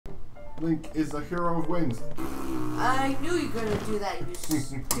Link is the hero of winds. I knew you were gonna do that, you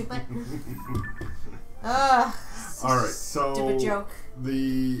stupid. Ugh. Alright, so stupid joke.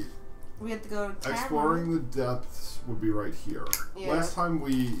 We have to go to exploring the depths would be right here. Yeah. Last time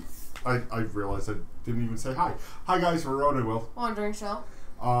I realized I didn't even say hi. Hi guys, we're Ronan Will. Wandering Shell.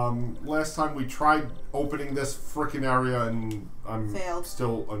 Last time we tried opening this frickin' area and I'm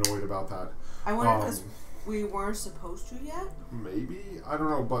still annoyed about that. I wonder because we weren't supposed to yet? Maybe? I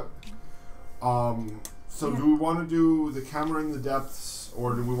don't know, but so do we want to do the camera in the depths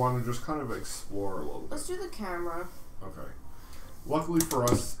or do we want to just kind of explore a little bit? Let's do the camera. Okay. Luckily for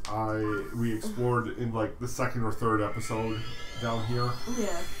us, we explored in like the second or third episode down here.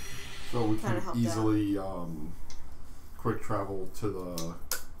 Yeah. So we can easily quick travel to the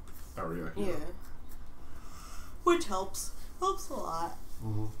area here. Yeah. Which helps. Helps a lot.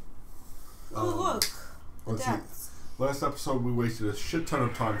 Mm-hmm. Oh, look. Let's see. Last episode we wasted a shit ton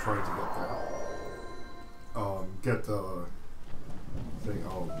of time trying to get there. Get the thing.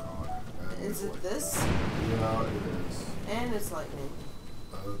 Oh god. And is it this? Yeah, it is. And it's lightning.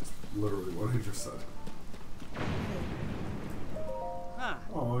 That's literally what I just said. Huh.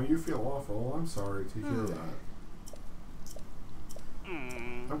 Oh, you feel awful. I'm sorry to hear that.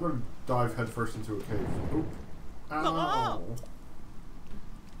 I'm going to dive headfirst into a cave. Oop. Ow.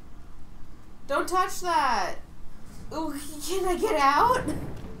 Don't touch that! Ooh, can I get out?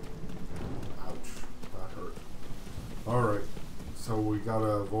 Ouch. That hurt. Alright. So we gotta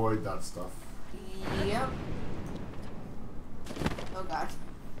avoid that stuff. Yep. Oh god.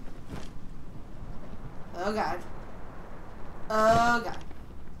 Oh god. Oh god.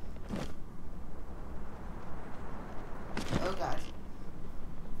 Oh god.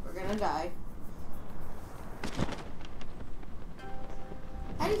 We're gonna die.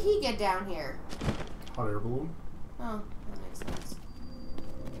 How did he get down here? Hot air balloon? Oh, that makes sense.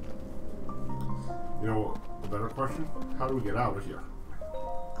 You know, a better question? How do we get out of here?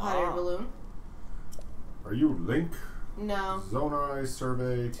 Hot air balloon? Are you Link? No. Zonai,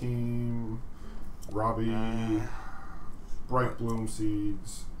 Survey, Team, Robby, Bright Bloom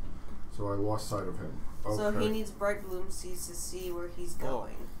Seeds. So I lost sight of him. Okay. So he needs Bright Bloom Seeds to see where he's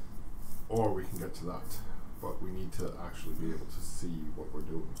going. Or we can get to that. But we need to actually be able to see what we're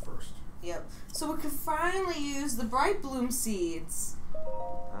doing first. Yep. So we can finally use the Bright Bloom Seeds.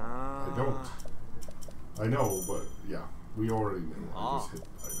 I don't. I know, but yeah. We already knew. I just hit.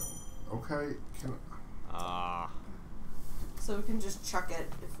 I don't. Okay. Can So we can just chuck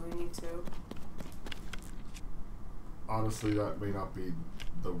it if we need to. Honestly, that may not be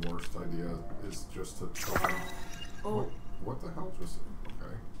the worst idea. Is just to try. Oh. What the hell just?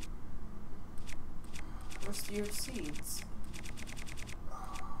 Okay. Where's your seeds?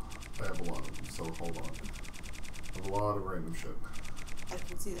 I have a lot of them, so hold on. I have a lot of random shit. I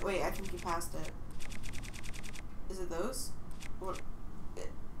can see that. Wait, I think you passed it. Is it those? What?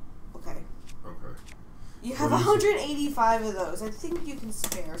 Okay. Okay. You have 185 of those. I think you can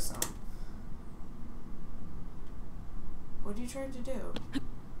spare some. What are you trying to do?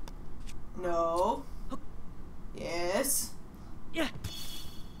 No. Yes. Yeah.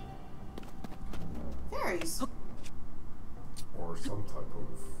 Fairies. Or some type of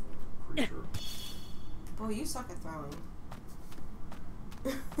creature. Boy, you suck at throwing.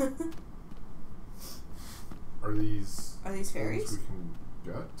 Are these fairies? We can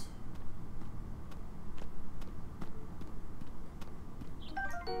get?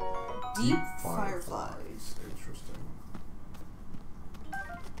 Deep fireflies. Interesting.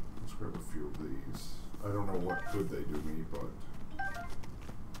 Let's grab a few of these. I don't know what good they do me, but.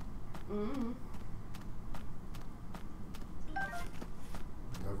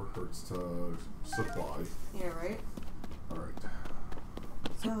 Never hurts to supply. Yeah, right? Alright.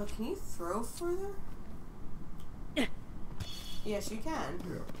 So, can you throw further? Yes, you can.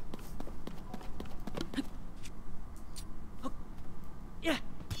 Yeah. Yeah.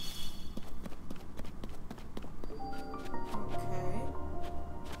 Okay.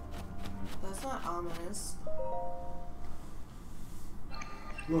 That's not ominous.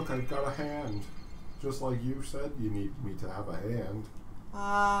 Look, I've got a hand. Just like you said, you need me to have a hand.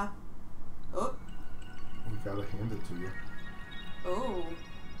 Oh. We gotta hand it to you. Oh.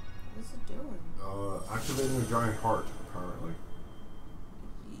 What is it doing? Activating a giant heart, apparently.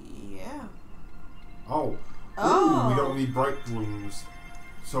 Yeah. Oh. Ooh, we don't need bright blooms.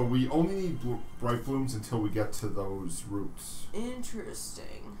 So we only need bright blooms until we get to those roots.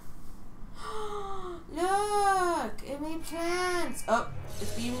 Interesting. Look! It made plants! Oh,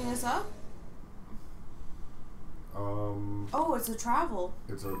 it's beaming us up? Oh, it's a travel.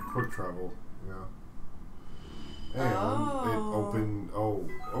 It's a quick travel, yeah. And it opened. Oh,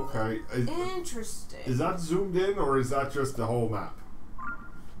 okay. Interesting. Is that zoomed in or is that just the whole map?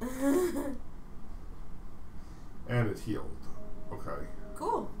 And it healed. Okay.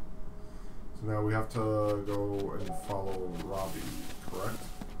 Cool. So now we have to go and follow Robby, correct?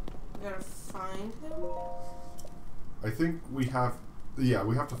 We gotta find him? I think we have. Yeah,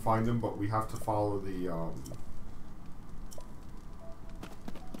 we have to find him, but we have to follow the. We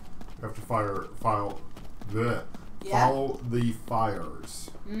have to follow the fires.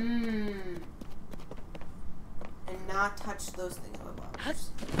 And not touch those things on the bottom.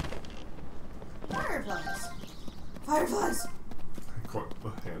 Fireflies! Fireflies! I caught a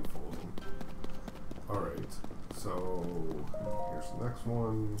handful of them. Alright, so here's the next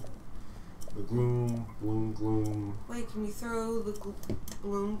one. The gloom. Wait, can you throw the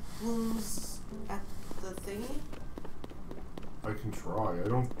blooms at the thingy? I can try. I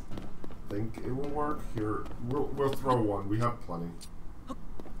don't think it will work. Here, we'll throw one. We have plenty.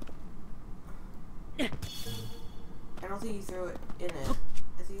 I don't think you throw it in it.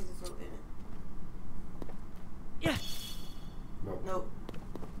 I think you throw it in it. Yeah. Nope.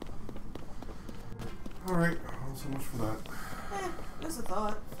 Alright, well, so much for that. Just a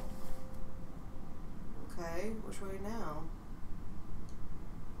thought. Okay, which way now?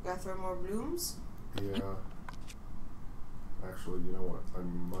 Gotta throw more blooms? Yeah. Actually, you know what? I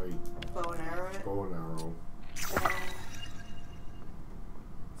might... Bow and arrow it? Bow and arrow.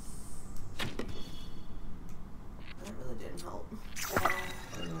 That really didn't help.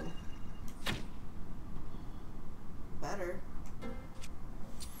 I know. Better.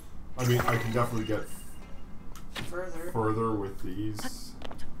 I mean, I can definitely get Further with these.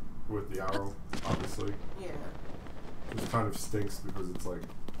 With the arrow, obviously. Yeah. Which kind of stinks because it's like...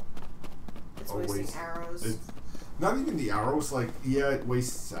 It's a wasting waste. arrows. It's not even the arrows, like, yeah, it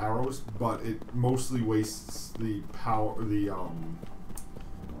wastes arrows, but it mostly wastes the power, the,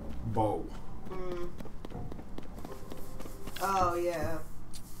 bow. Oh, yeah.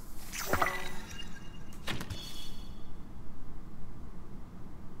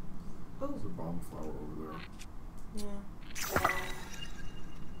 Oh. There's a bomb flower over there. Yeah.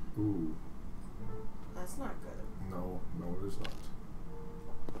 Ooh. That's not good. No, it is not.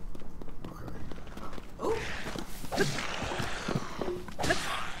 Okay. Oh!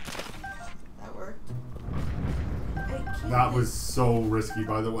 That worked. That was so risky,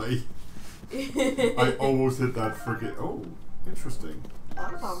 by the way. I almost hit that frickin'. Oh, interesting. A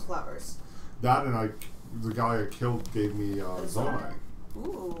lot of bomb flowers. That and the guy I killed gave me zonite.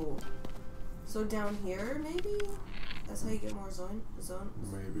 Ooh. So down here, maybe? That's how you get more zone.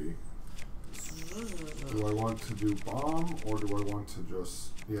 Maybe. Do I want to do bomb or do I want to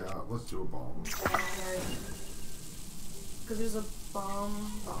just... Yeah, let's do a bomb. Okay. Because there's a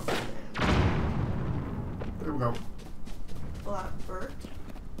bomb there. There we go. Well, that worked.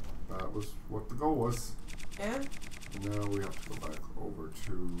 That was what the goal was. Yeah? Now we have to go back over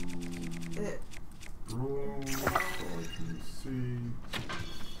to room so I can see.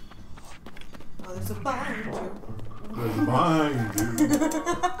 Oh, there's a bind, too. There's a bind, dude.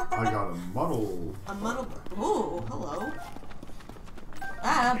 I got a muddle. A muddle. Ooh, hello.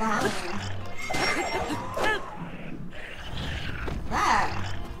 Ah, bind.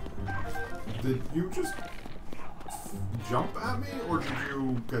 Ah! Did you just jump at me or did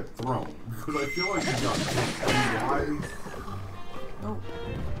you get thrown? Because I feel like you got thrown. Why? Oh,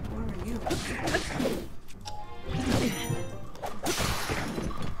 where are you?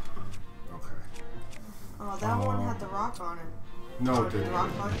 Okay. Oh, that one had the rock on it. No, it it didn't. The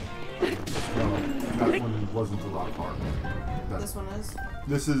rock part? No, that one wasn't the rock heart. This one is?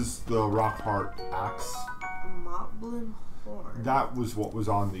 This is the rock heart axe. Moblin horn. That was what was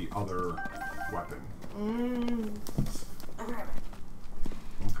on the other weapon. Okay.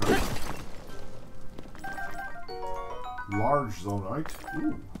 Large zonite.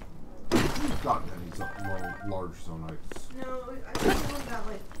 Ooh. You've gotten any large zonites? No, I think one got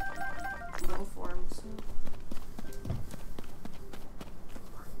like little forms.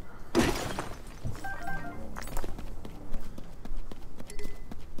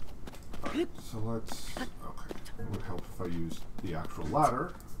 Right, so let's. Okay. It would help if I used the actual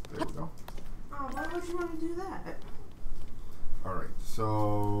ladder. There we go. Oh, why would you want to do that? Alright,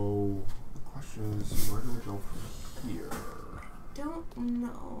 so the question is, where do we go from here? Don't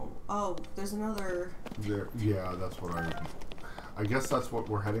know. Oh, there's another. There, yeah, that's what I guess that's what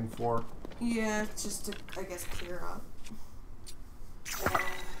we're heading for. Yeah, just to, I guess, clear up.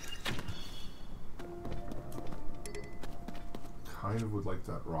 Kind of would like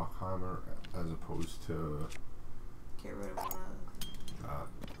that rock hammer as opposed to Get rid of one of that.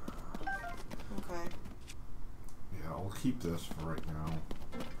 Okay. I'll keep this for right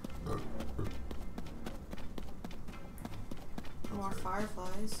now. More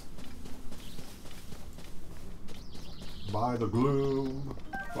fireflies. By the gloom,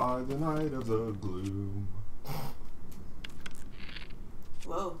 by the night of the gloom.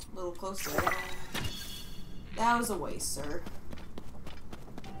 Whoa, a little close there. That was a waste, sir.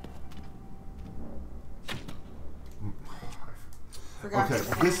 Forgot Okay,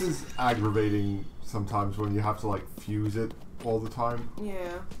 this is aggravating sometimes when you have to like fuse it all the time.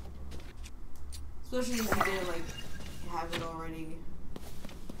 Yeah. Especially if you didn't like have it already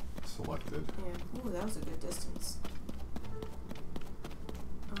Selected. Yeah. Ooh, that was a good distance.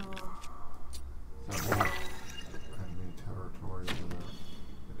 Is that more enemy territory over there?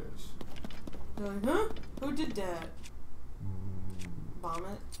 It is. They're like, huh? Who did that? Bomb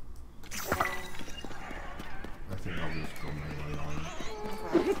it? I think I'll just go melee on it.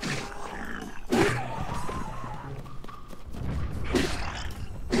 Okay.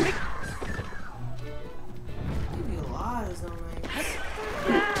 Give you a lot of zones.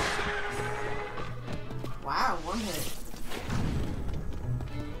 Wow, one hit.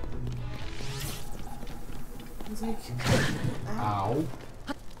 He's like, Ow.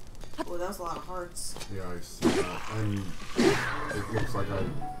 Oh, that was a lot of hearts. Yeah, I see that. And it looks like I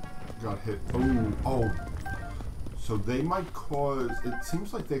got hit. Oh. So they might cause... It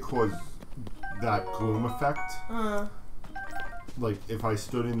seems like they cause that gloom effect. Like, if I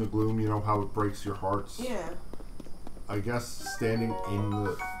stood in the gloom, you know how it breaks your hearts? Yeah. I guess standing in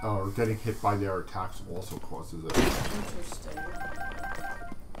the... or getting hit by their attacks also causes it. Interesting.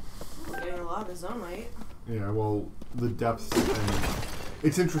 We're getting a lot of zonite. Yeah, well, the depths and...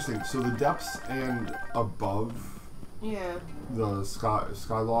 It's interesting. So the depths and above Yeah. the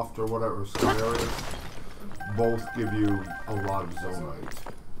sky loft or whatever, sky areas, both give you a lot of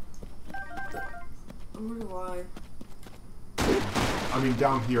zonite. I wonder why. I mean,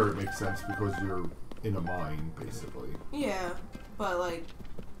 down here it makes sense because you're in a mine, basically. Yeah, but like,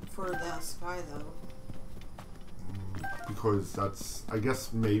 for the sky though. Because that's... I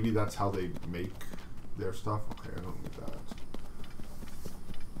guess maybe that's how they make their stuff. Okay, I don't need that.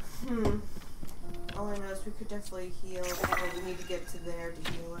 All I know is we could definitely heal, but we need to get to there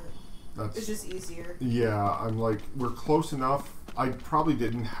to heal it. It's just easier. Yeah, I'm like, we're close enough. I probably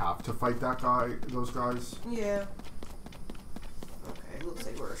didn't have to fight those guys. Yeah. Okay, looks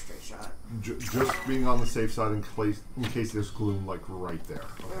like we're a straight shot. Just being on the safe side in case there's gloom, like, right there.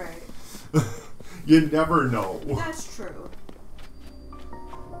 Right. You never know. That's true.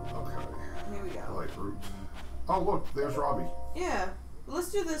 Okay. Here we go. Light root. Oh, look, there's Robby. Yeah.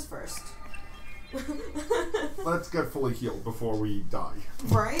 Let's do this first. Let's get fully healed before we die.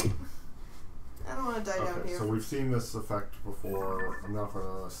 Right? I don't want to die down here. So we've seen this effect before. I'm not going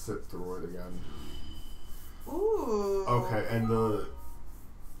to sit through it again. Ooh. Okay, and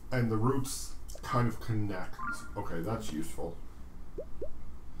the roots kind of connect. Okay, that's useful.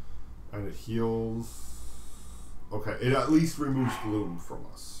 And it heals. Okay, it at least removes gloom from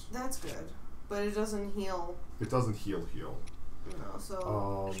us. That's good. But it doesn't heal. It doesn't heal. No,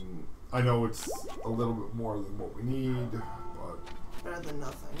 so... I know it's a little bit more than what we need, but... Better than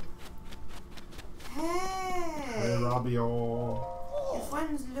nothing. Hey! Hey, Robbio. Your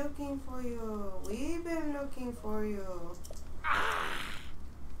friend's looking for you. We've been looking for you.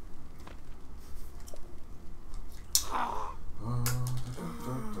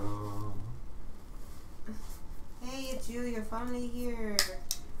 Hey, it's you. You're finally here.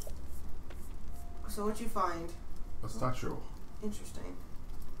 So what'd you find? A statue. Interesting.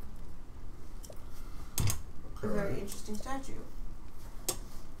 Okay. A very interesting statue.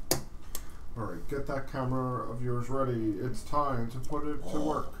 Alright, get that camera of yours ready. It's time to put it to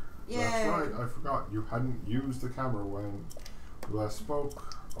work. Yay. That's right, I forgot. You hadn't used the camera when we last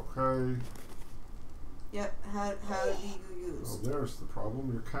spoke. Okay. Yep, how do you use? Oh, there's the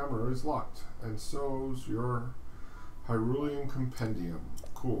problem. Your camera is locked. And so's your Hyrulean compendium.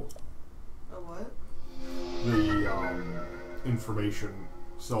 Cool. A what? The information.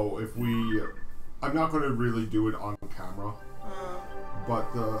 So if we... I'm not going to really do it on camera.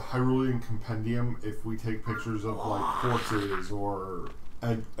 But the Hyrulean compendium, if we take pictures of like horses or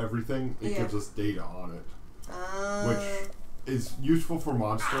everything, it gives us data on it. Which is useful for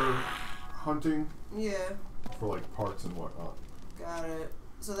monster hunting. Yeah. For like parts and whatnot. Got it.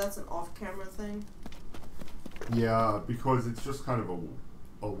 So that's an off-camera thing? Yeah, because it's just kind of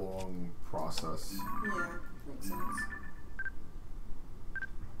a long process. Yeah, makes sense.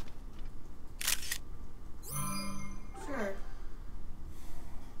 Sure.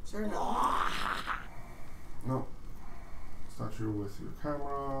 Sure, no. No. Statue with your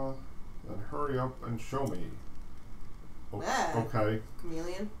camera. Then hurry up and show me. Okay.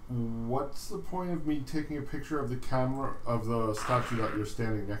 Chameleon. What's the point of me taking a picture of the camera of the statue that you're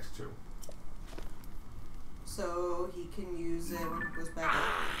standing next to? So he can use it when he goes back up.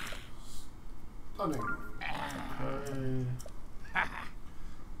 Stunning. Okay.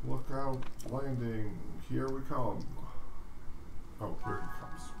 Look out, landing. Here we come. Oh, here he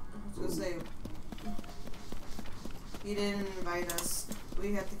comes. I was gonna say, he didn't invite us.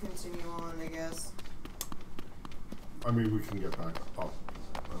 We have to continue on, I guess. I mean, we can get back up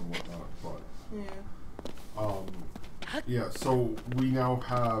and whatnot, but... Yeah. Yeah, so we now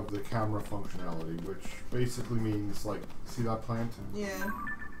have the camera functionality, which basically means, like, see that plant? Yeah.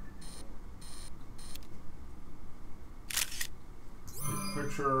 Take a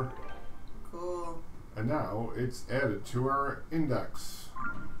picture. Cool. And now it's added to our index.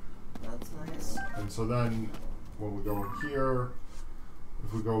 That's nice. And so then, when we go in here,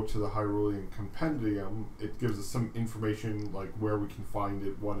 if we go to the Hyrulean compendium, it gives us some information, like where we can find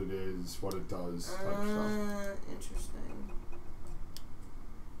it, what it is, what it does, type stuff. Interesting.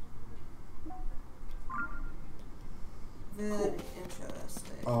 Very Cool.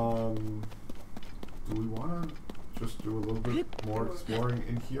 interesting. Do we want to just do a little bit more exploring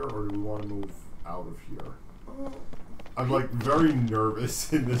in here, or do we want to move out of here? I'm like very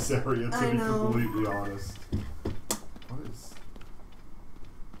nervous in this area, to be completely honest. What is?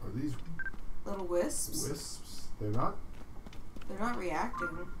 Are these little wisps? Wisps? They're not. They're not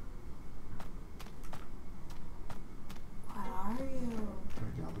reacting. What are you? Can I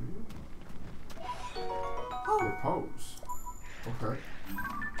gather you? Oh. Repose. Okay.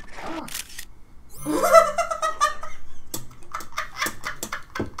 Ah.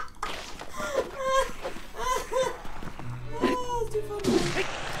 Too funny.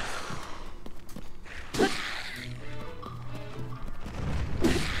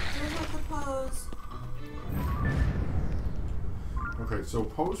 Pose. Okay, so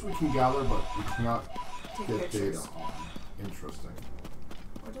pose we can gather, but we cannot Take get pictures. data on. Interesting.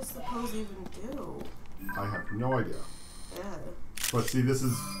 What does the pose even do? I have no idea. Yeah. But see, this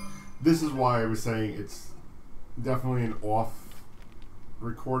is why I was saying it's definitely an off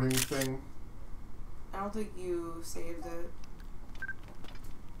recording thing. I don't think you saved it.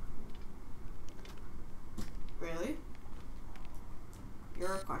 Really?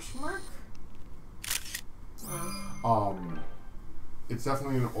 You're a question mark? Oh. It's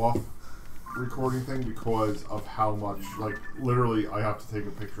definitely an off recording thing because of how much, like, literally I have to take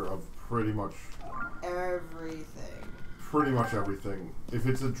a picture of pretty much everything. Pretty much everything. If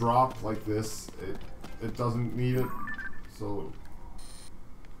it's a drop like this, it doesn't need it. So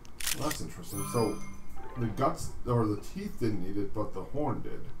well, that's interesting. So the guts or the teeth didn't need it, but the horn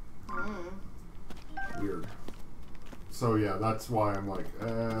did. Weird. So yeah, that's why I'm like,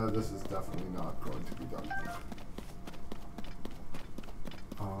 this is definitely not going to be done.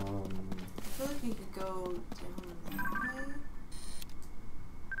 I feel like you could go down that way.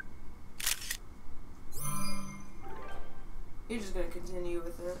 You're just gonna continue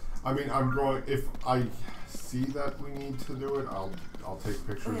with it. I mean, I'm going. If I see that we need to do it, I'll take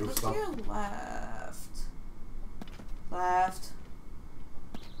pictures of stuff. Look to your left. Left.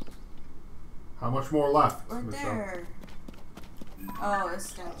 How much more left? Right Michelle? there. Oh, a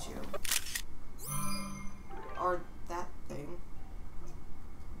statue. Or that thing.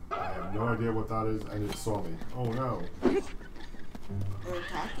 I have no idea what that is, and it saw me. Oh no. They're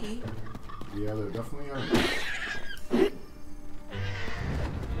tacky. Yeah, they're definitely enemies.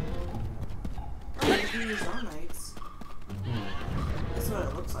 Oh, they can use Zonites. That's what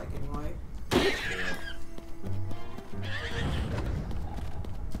it looks like anyway. Yeah.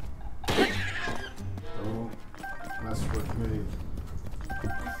 Don't mess with me.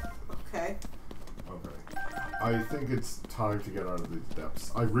 Okay. Okay. I think it's time to get out of these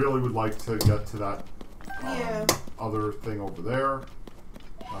depths. I really would like to get to that other thing over there.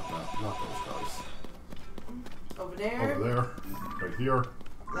 Not those guys. Over there? Over there. Right here.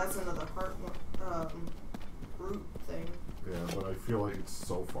 That's another heart root thing. Yeah, but I feel like it's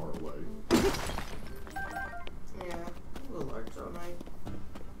so far away. Yeah. A little large Zonite.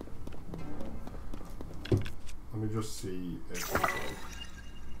 Let me just see if it's like...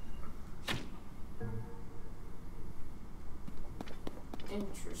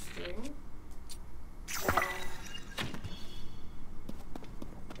 Interesting.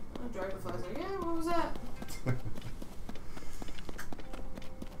 Dragonfly's like, yeah, what was that?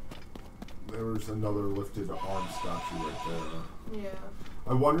 There's another lifted arm statue right there. Yeah.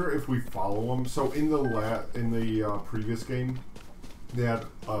 I wonder if we follow them. So in the previous game, they had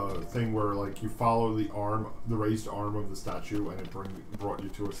a thing where like you follow the raised arm of the statue, and it brought you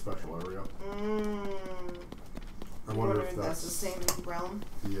to a special area. I wonder if that's the same realm.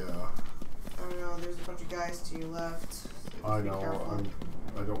 Yeah. I don't know. There's a bunch of guys to your left. So I know.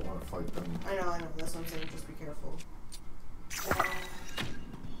 I don't want to fight them. I know. That's what I'm saying. Just be careful.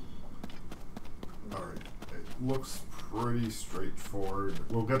 Alright. It looks pretty straightforward.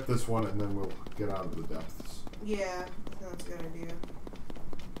 We'll get this one and then we'll get out of the depths. Yeah, I think that's a good idea.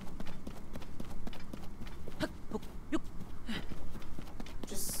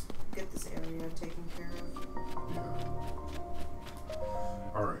 Just get this area taken care of. Yeah.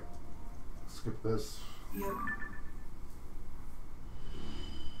 Alright. Skip this. Yep.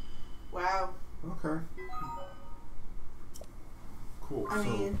 Wow. Okay. Cool. I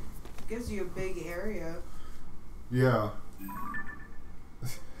mean, it gives you a big area. Yeah.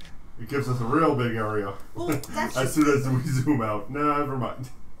 It gives us a real big area. Well, that's as soon as we zoom out. No, never mind.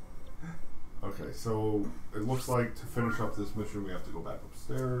 Okay, so it looks like to finish up this mission we have to go back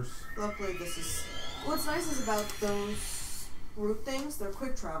upstairs. Luckily this is... What's nice is about those route things, they're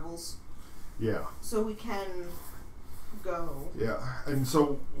quick travels. Yeah. So we can go. Yeah, and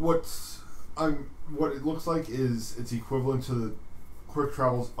so what it looks like is it's equivalent to the quick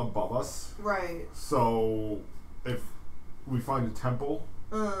travels above us. Right. So if we find a temple,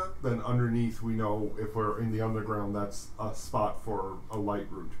 then underneath we know if we're in the underground that's a spot for a light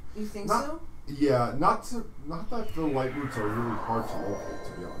route. You think so? Yeah, not that the light routes are really hard to locate,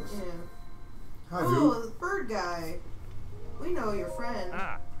 to be honest. Yeah. Hi, oh, dude. the bird guy. We know your friend.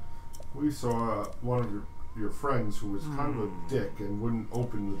 We saw one of your friends who was kind of a dick and wouldn't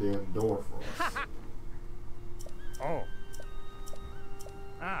open the damn door for us. Oh.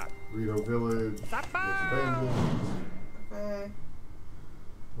 Rito Village was abandoned. Okay.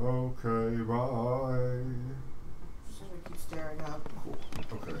 Okay, bye. Just gonna keep staring up. Cool.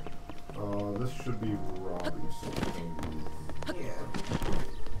 Okay. This should be Robby, so it's gonna be... Yeah.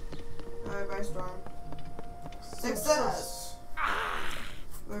 Alright, bye, Storm. Success!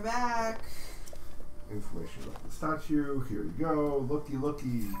 We're back. Information about the statue. Here you go. Looky,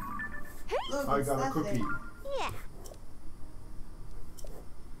 looky. Look, I got a cookie. Yeah.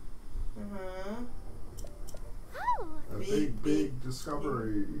 Oh. A big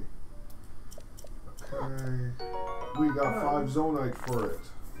discovery. Okay. We got 5 zonite for it.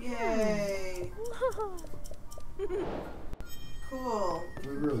 Yay. Cool.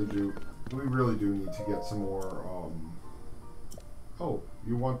 We really do need to get some more, Oh,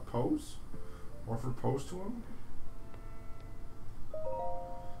 you want pose? Offer pose to him?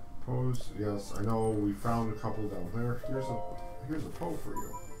 Pose, yes, I know we found a couple down there. Here's a pose for you.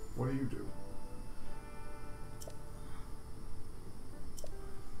 What do you do?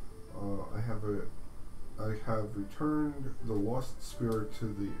 I have returned the lost spirit to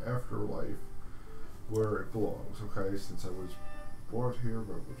the afterlife where it belongs. Okay, since I was brought here,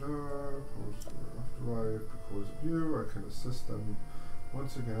 blah blah blah. Pose to the afterlife. Because of you, I can assist them.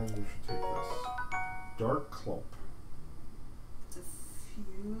 Once again, you should take this. Dark clump.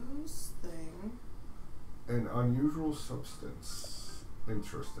 Diffuse thing. An unusual substance.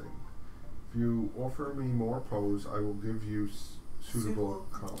 Interesting. If you offer me more pose, I will give you suitable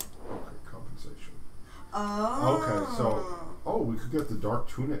compensation. Oh. Okay, so we could get the dark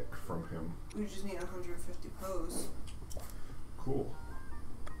tunic from him. We just need 150 pose. Cool.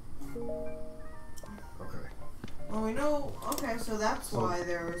 Okay. Well, we know. Okay, so that's why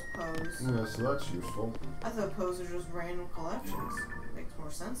there was pose. Yeah, so that's useful. I thought pose was just random collections. Makes more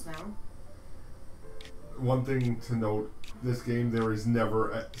sense now. One thing to note: this game, there is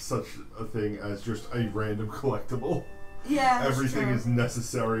never such a thing as just a random collectible. Yeah, that's everything true. is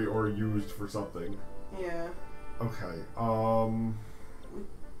necessary or used for something. Yeah. Okay. God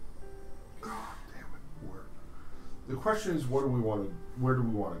damn it! The question is, where do we want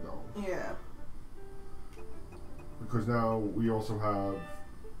to go? Yeah. Because now we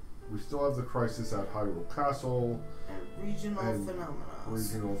still have the crisis at Hyrule Castle. And regional phenomena.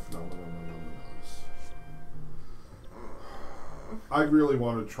 Regional phenomena. I really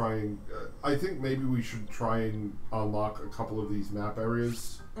want to try and... I think maybe we should try and unlock a couple of these map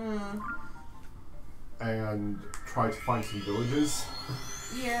areas. And try to find some villages.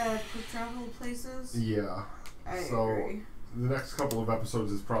 Yeah, quick travel places. Yeah. I agree. The next couple of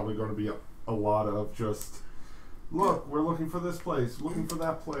episodes is probably going to be a lot of just... Look, we're looking for this place, looking for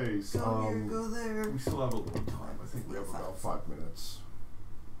that place. Go here, go there. We still have a little time. I think we have about 5 minutes.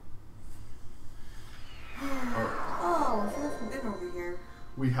 Oh, I feel like we've been over here.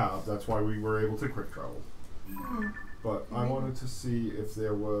 We have. That's why we were able to quick travel. But I wanted to see if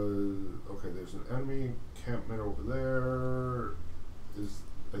there was... Okay, there's an enemy encampment over there.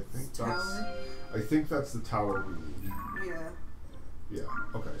 I think that's the tower we need. Yeah.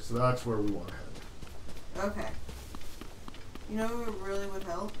 Yeah. Okay, so that's where we want to head. Okay. You know what really would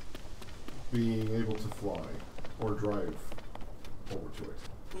help? Being able to fly or drive over to it.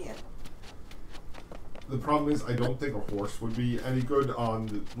 Yeah. The problem is, I don't think a horse would be any good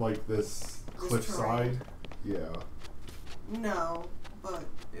on like this cliffside. Yeah. No, but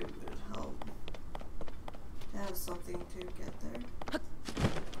it would help to have something to get there.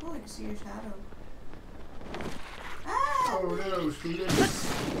 Oh, I can see your shadow. Ah! Oh no,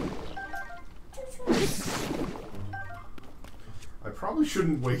 students! I probably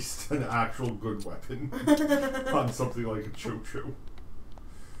shouldn't waste an actual good weapon on something like a choo-choo.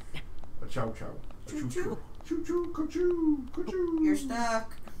 A chow-chow. A choo-choo. Choo-choo, ka-choo, ka-choo. You're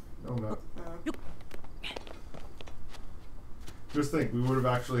stuck. No, not. Just think, we would have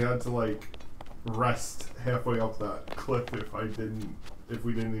actually had to like rest halfway up that cliff if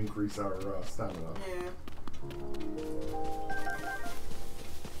we didn't increase our stamina. Yeah.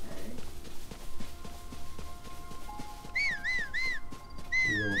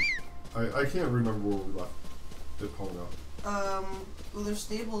 I can't remember where we left Epona. Well, there's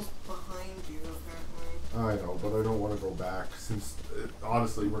stables behind you, apparently. I know, but I don't want to go back since,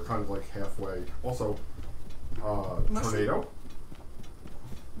 honestly, we're kind of like halfway. Also, tornado.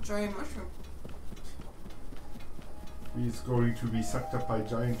 Giant mushroom. He's going to be sucked up by a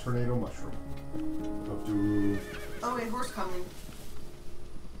giant tornado mushroom. Up to... Oh, wait, horse coming.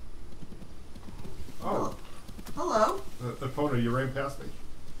 Oh. Hello. Epona, you ran past me.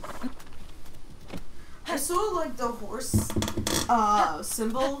 I saw like the horse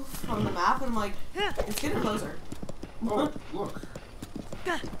symbol from the map, and I'm like, it's getting closer. Oh, look.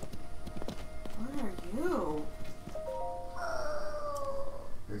 What are you?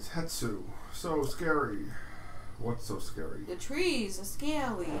 It's Hetsu. So scary. What's so scary? The trees are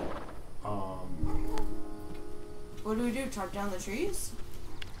scary. What do we do? Chop down the trees?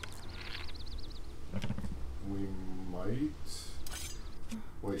 We might.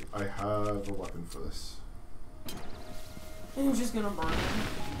 Wait, I have a weapon for this. And you're just gonna burn them.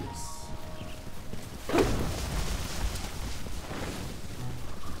 Yes.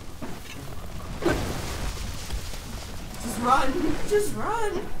 Just run! Just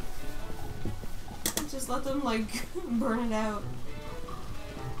run! Just let them, like, burn it out.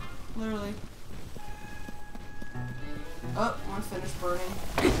 Literally. Oh, one finished burning.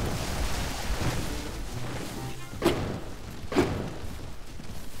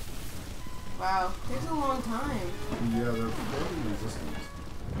 Wow, takes a long time. Yeah, they're very resistant.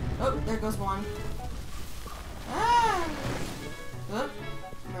 Oh, there goes one. Ah! Oh,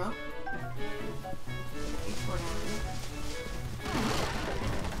 no.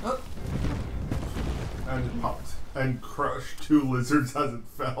 Oh. And it popped. And crushed 2 lizards as it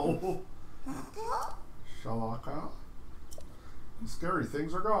fell. Shalaka. Scary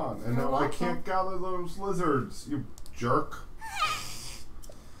things are gone. And now I can't gather those lizards, you jerk.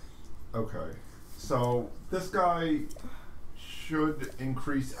 Okay. So, this guy should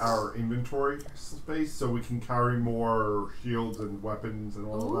increase our inventory space so we can carry more shields and weapons and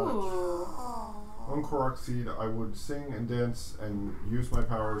all of that. On Korok Seed, I would sing and dance and use my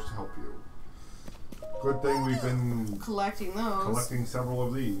powers to help you. Good thing we've been collecting those. Collecting several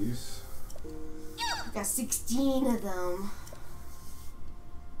of these. I got 16 of them.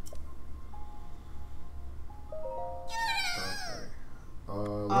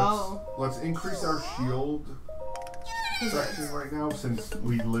 Let's increase our shield section right now since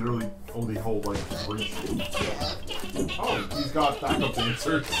we literally only hold like 3 shields. Yeah. Oh, he's got backup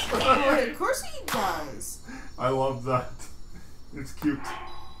dancers. Of course he does. I love that. It's cute.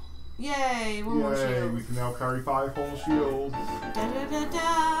 Yay, one more shield. We can now carry 5 whole shields. Da, da, da,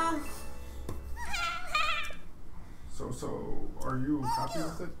 da. So, are you happy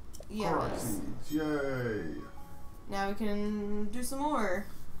with it? Yeah. Yay. Now we can do some more.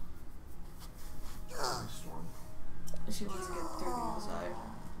 Storm. She wants to get through the other side.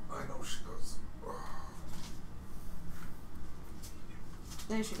 I know she does.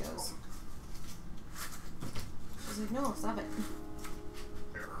 There she goes. She's like, no, stop it.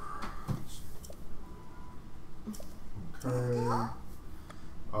 Okay.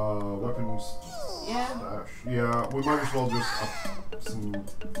 Weapons. Yeah. Stash. Yeah, we might as well just up some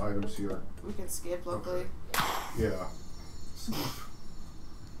items here. We can skip, luckily. Yeah.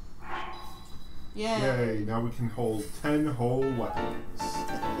 Yay. Yay, now we can hold 10 whole weapons.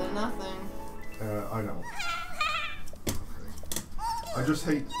 Better than nothing. I know. Okay. I just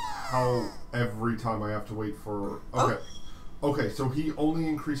hate how every time I have to wait for... Okay. Oh. Okay, so he only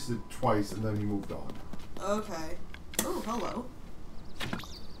increased it twice and then he moved on. Okay. Oh, hello.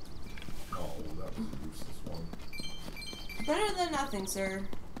 Oh, that was a useless one. Better than nothing, sir.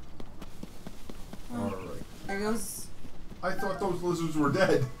 Alright. There goes I thought those lizards were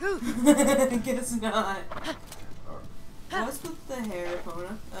dead. I guess not. What's with the hair,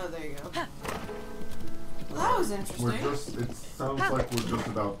 Pona? Oh, there you go. Well, that was interesting. It sounds like we're just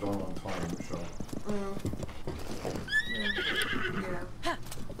about done on time, Michelle. Yeah.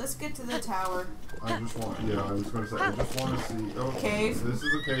 Let's get to the tower. I was going to say, I just want to see. Oh, cave? This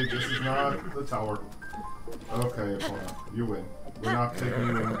is a cave, this is not the tower. Okay, Pona, you win. We're not taking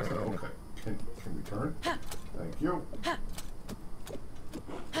you in. Okay. Can we turn? Thank you.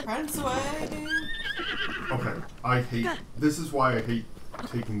 Prince away, dude. Okay, this is why I hate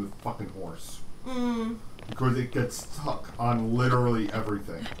taking the fucking horse. Because it gets stuck on literally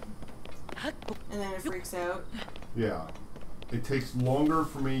everything. And then it freaks out. Yeah. It takes longer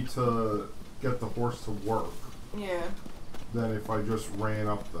for me to get the horse to work. Yeah. Than if I just ran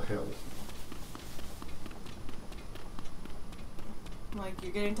up the hill. Like,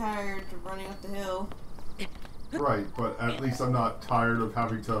 you're getting tired of running up the hill. Right, but at least I'm not tired of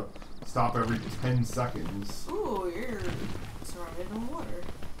having to stop every 10 seconds. Ooh, you're surrounded in water.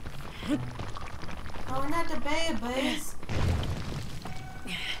 Oh, we're not the babies.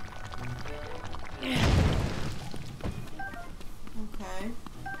 Okay.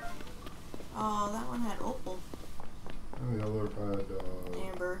 Oh, that one had opal. And the other had,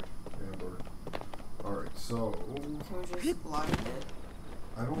 Amber. Amber. Alright, so... Can we just blind it?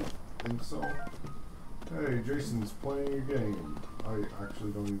 I don't think so. Hey, Jason's playing a game. I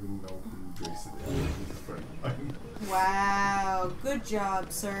actually don't even know who Jason is. He's a friend of mine. Wow, good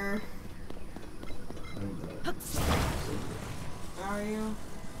job, sir. Are you?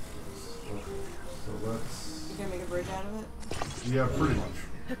 So let's... You gonna make a bridge out of it? Yeah, pretty much.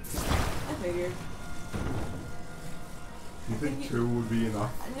 I figured. You think 2 would be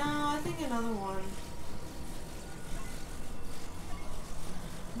enough? No, I think another one.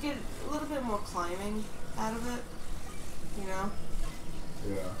 Get a little bit more climbing out of it, you know?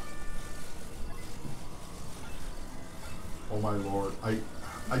 Yeah. Oh my lord. I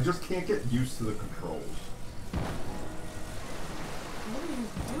just can't get used to the controls. What are you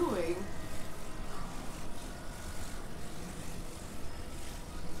doing?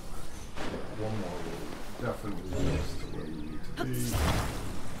 One more will definitely get us to where we need to be.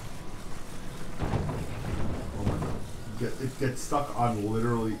 Oh my god. It gets stuck on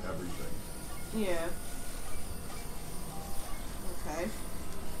literally everything. Yeah. Okay.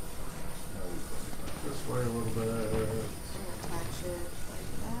 Now we go back this way a little bit. Attach it like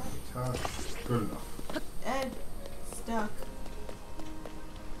that. Touch. Good enough. Ed, stuck.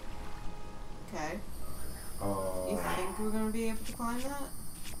 Okay. You think we're gonna be able to climb that?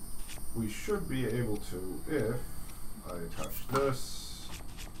 We should be able to if I attach this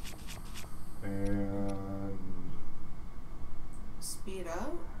and Speed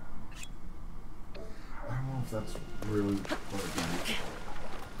up? I don't know if that's really going to be.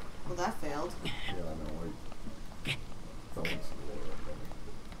 Well, that failed. Yeah, I know. I fell into the water.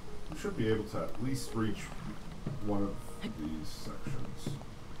 We should be able to at least reach one of these sections.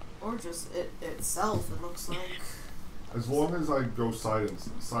 Or just it itself, it looks like. As long as I go side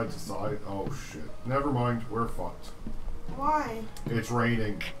to side. Oh shit. Never mind. We're fucked. Why? It's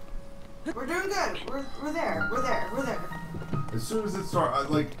raining. We're doing good. We're there. We're there. We're there. As soon as it starts,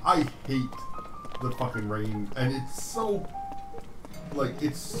 I hate the fucking rain, and it's so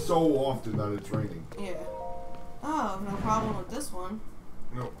often that it's raining. Yeah. Oh, no problem with this one.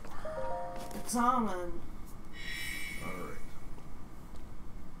 Nope. Examen. Alright.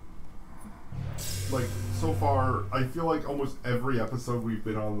 Like, so far, I feel like almost every episode we've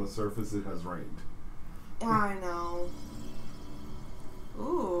been on the surface, it has rained. I know.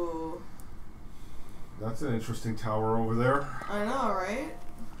 Ooh. That's an interesting tower over there. I know, right?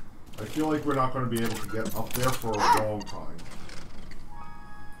 I feel like we're not going to be able to get up there for a long time.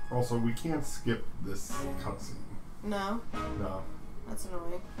 Also, we can't skip this cutscene. No. No. That's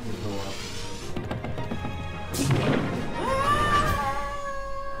annoying. There's no option.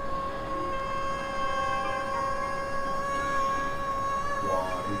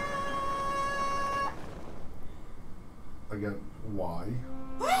 Why? Again, why?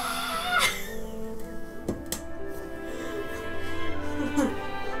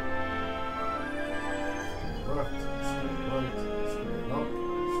 Left, scan right, scan up,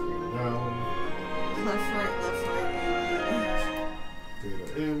 scan down. Left, right. Data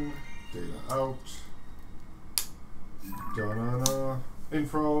in, data out. Da-na-na.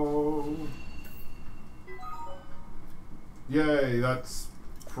 Info. Yay, that's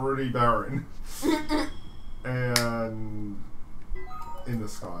pretty barren. And in the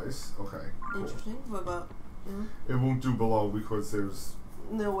skies. Okay, cool. Interesting. What about? It won't do below because there's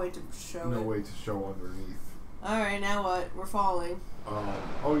No way to show no it. way to show underneath. Alright, now what? We're falling.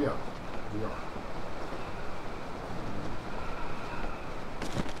 Oh yeah, we are.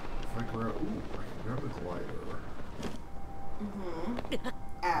 If I grab, ooh, I can grab the glider.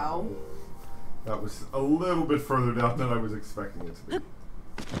 Ow. That was a little bit further down than I was expecting it to be.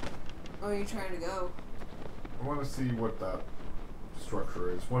 Where are you trying to go? I want to see what that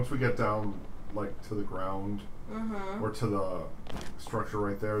structure is. Once we get down, like, to the ground, or to the structure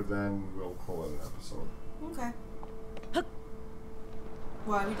right there, then we'll call it an episode. Okay.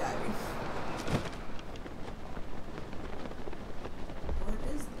 Why are we diving? What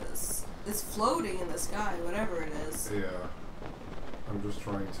is this? It's floating in the sky, whatever it is. Yeah. I'm just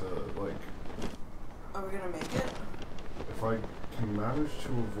trying to, like... Are we gonna make it? If I can manage to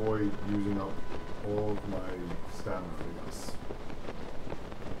avoid using up all of my stamina, yes.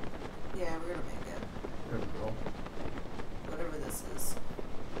 Yeah, we're gonna make it. There we go. Whatever this is.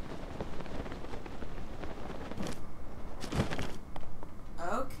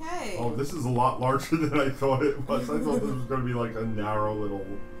 Okay. Oh, this is a lot larger than I thought it was. I thought this was going to be like a narrow little...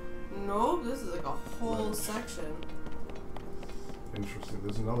 Nope, this is like a whole section. Interesting.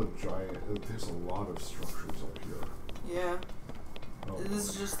 There's another giant... There's a lot of structures up here. Yeah. Oh, This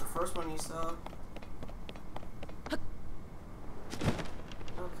is just the first one you saw.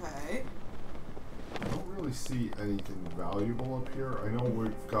 Okay. I don't really see anything valuable up here. I know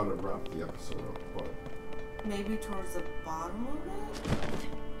we've got to wrap the episode up, but... Maybe towards the bottom of it?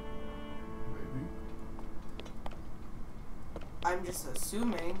 Maybe. I'm just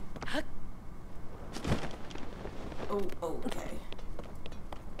assuming. Oh, okay.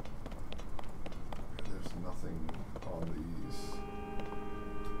 There's nothing on these.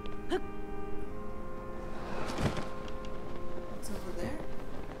 What's over there?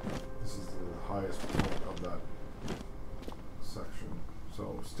 This is the highest point of that section.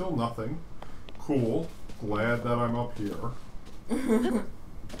 So, still nothing. Cool. Glad that I'm up here. Let's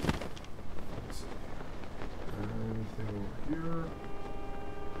see. Anything over here?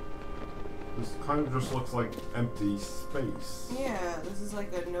 This kind of just looks like empty space. Yeah, this is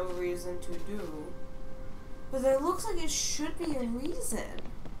like a no reason to do. But it looks like it should be a reason.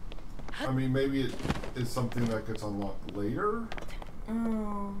 I mean, maybe it is something that gets unlocked later.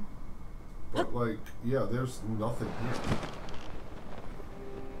 Oh. But, like, yeah, there's nothing here.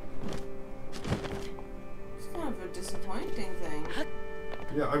 It's kind of a disappointing thing.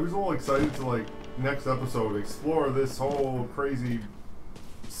 Yeah, I was all excited to, like, next episode explore this whole crazy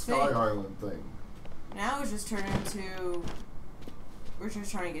Sky Island thing. Now it's just turned into... We're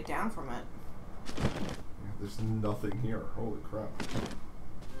just trying to get down from it. Yeah, there's nothing here. Holy crap.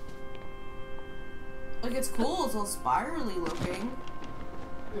 Like, it's cool. It's all spirally looking.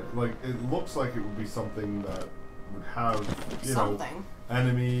 Yeah, like, it looks like it would be something that would have, you know,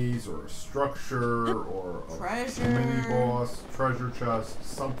 enemies or a structure or a treasure, mini boss, treasure chest,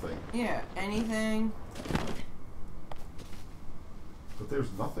 something. Yeah, anything. But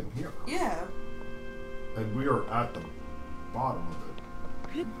there's nothing here. Yeah. And we are at the bottom of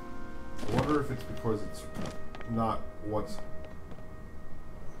it. I wonder if it's because it's not what's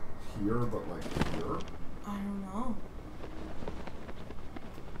here, but like here. I don't know.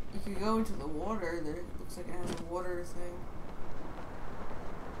 You could go into the water. There it looks like it has a water thing.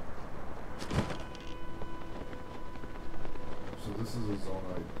 So this is a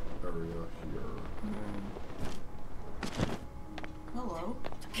zonite area here. Hello.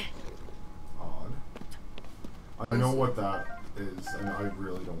 Odd. I know what that is, and I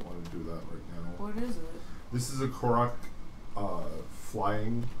really don't want to do that right now. What is it? This is a correct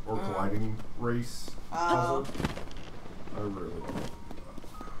flying or gliding race puzzle. I really don't want to do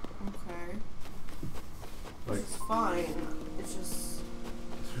that. Okay. Like, It's fine. It's just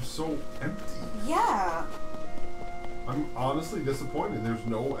so empty. Yeah. I'm honestly disappointed. There's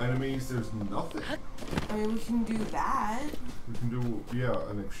no enemies. There's nothing. I mean, we can do that. We can do, yeah,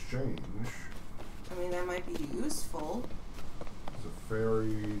 an exchange. I mean, that might be useful. There's a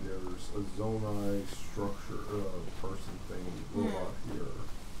ferry. There's a zonite structure, person thing, robot here.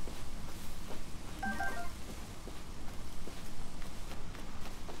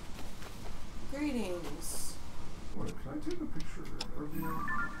 Greetings. Wait, can I take a picture of you?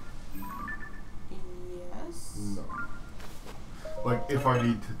 Yes. No. Like, if I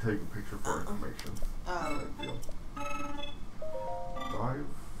need to take a picture for information. Oh. Big deal.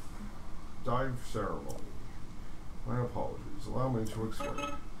 Dive ceremony. My apologies. Allow me to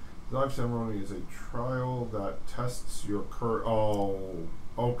explain. Dive ceremony is a trial that tests your courage. Oh,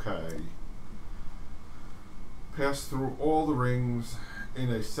 okay. Pass through all the rings in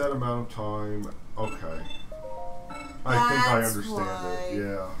a set amount of time. Okay. I think I understand it.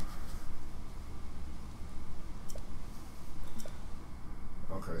 Yeah.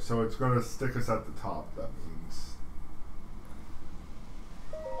 Okay, so it's gonna stick us at the top, that means.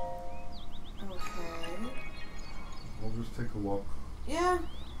 Okay. We'll just take a look. Yeah.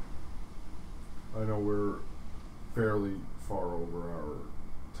 I know we're fairly far over our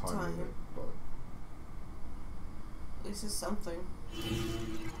time limit, but... At least it's something.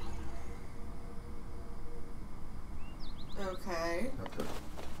 Okay. Okay.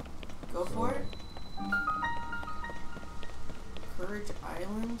 Go for it. Courage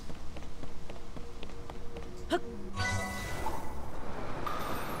Island. Okay.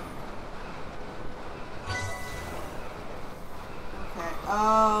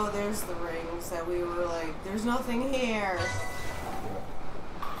 Oh, there's the rings that we were like, there's nothing here.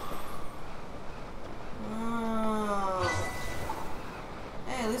 Oh.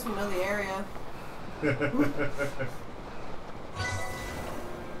 Hey, at least we know the area.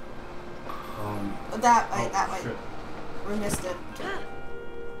 That way, that way. Shit. We missed it.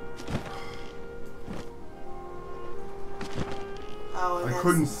 Oh, and I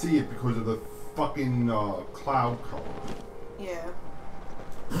couldn't see it because of the fucking cloud color. Yeah.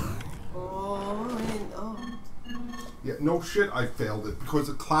 Oh. Yeah, no shit, I failed it because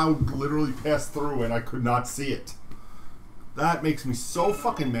the cloud literally passed through and I could not see it. That makes me so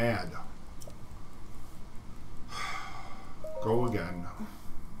fucking mad. Go again.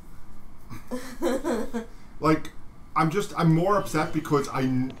 Like, I'm more upset because I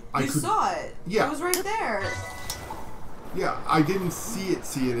you saw it. Yeah. It was right there. Yeah, I didn't see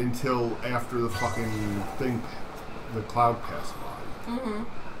it until after the fucking thing, the cloud passed by. Mm-hmm.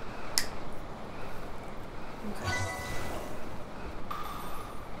 Okay.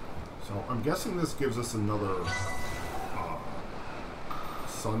 So I'm guessing this gives us another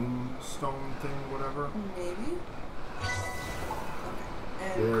sunstone thing, whatever. Maybe. Okay.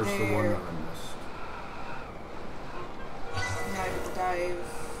 And There's the one that I missed. Now I have to dive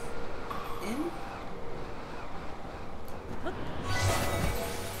in.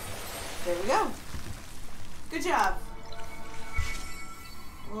 There we go. Good job.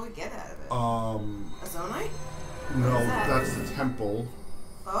 What do we get out of it? A zonite? No, What is that? that's the temple.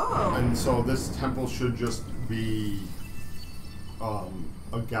 Oh. And so this temple should just be a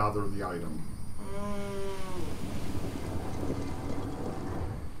gather the item.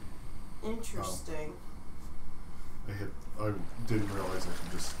 Interesting. I didn't realize I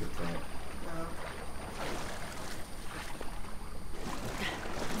could just skip that. No.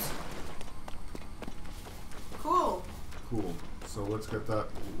 Cool. Cool. So let's get that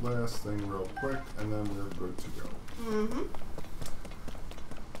last thing real quick, and then we're good to go. Mm-hmm.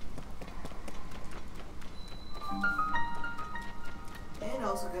 And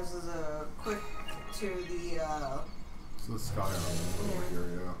also gives us a quick to the So the sky island over here,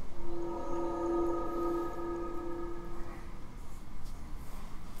 yeah.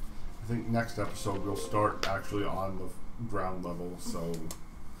 I think next episode we'll start actually on the ground level, so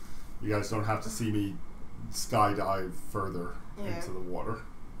you guys don't have to see me skydive further into the water.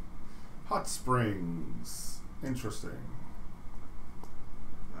 Hot springs. Interesting.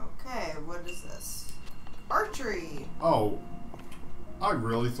 Okay, what is this? Archery. Oh, I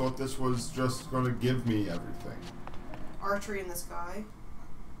really thought this was just going to give me everything. Archery in the sky.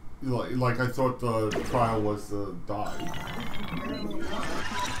 Like I thought the trial was the dive. Apparently not.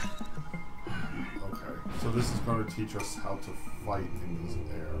 Okay, so this is going to teach us how to fight in the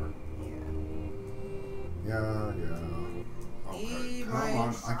air. Yeah. Okay, come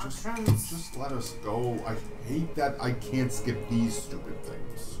on. Just let us go. I hate that I can't skip these stupid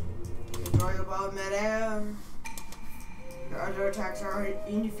things. Enjoy about midair. Your other attacks are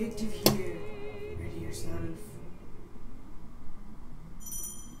ineffective here. Ready yourself.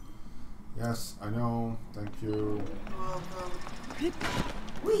 Yes, I know. Thank you. Welcome.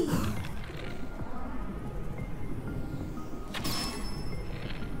 Whee!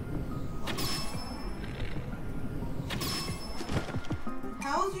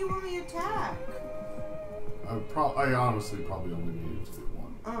 How do you want me to attack? I honestly probably only needed to do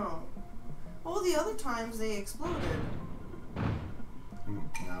one. Oh. Well, the other times they exploded.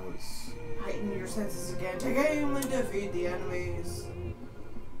 Now it's... Heighten your senses again. Take aim and defeat the enemies.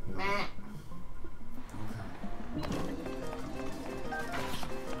 Meh.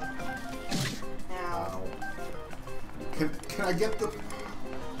 Now. Can I get the...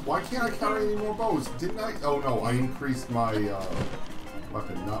 Why can't I carry any more bows? Didn't I? Oh no, I increased my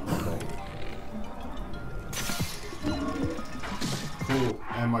weapon, not my bow. Cool,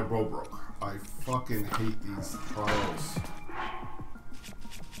 and my bow broke. I fucking hate these trials.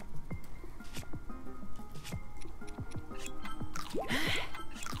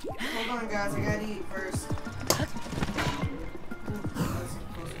 Hold on, guys. I gotta eat first. That's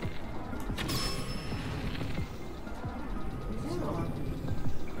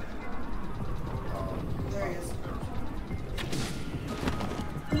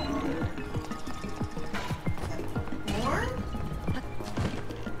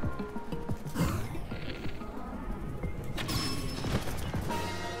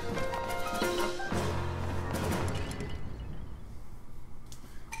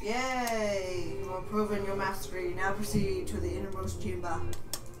Proven your mastery. Now proceed to the innermost chamber.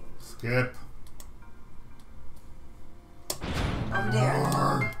 Skip. Over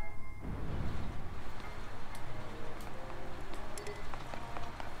there.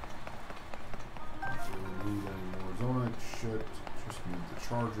 Don't need any more zonite shit. Just need the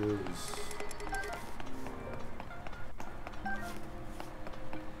charges.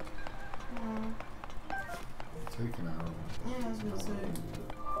 Taken out. Yeah, I was gonna say.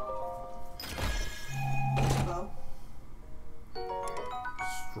 Bow.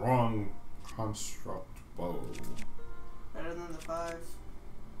 Strong construct bow. Better than the 5.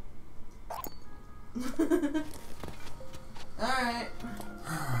 Alright.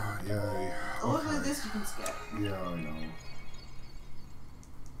 Yay. Hopefully this you can skip. Yeah, I know.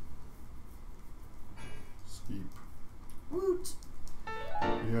 Skeep. Woot.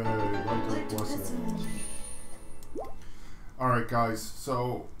 Yay, like the blessing. Alright guys,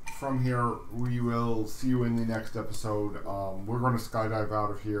 so from here we will see you in the next episode. We're going to skydive out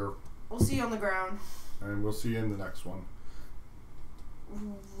of here. We'll see you on the ground. And we'll see you in the next one.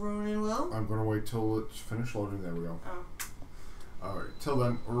 Ronan will? I'm going to wait till it's finished loading. There we go. Oh. Alright, till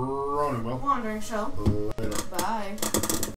then, Ronan will. Wandering Shell. Later. Bye.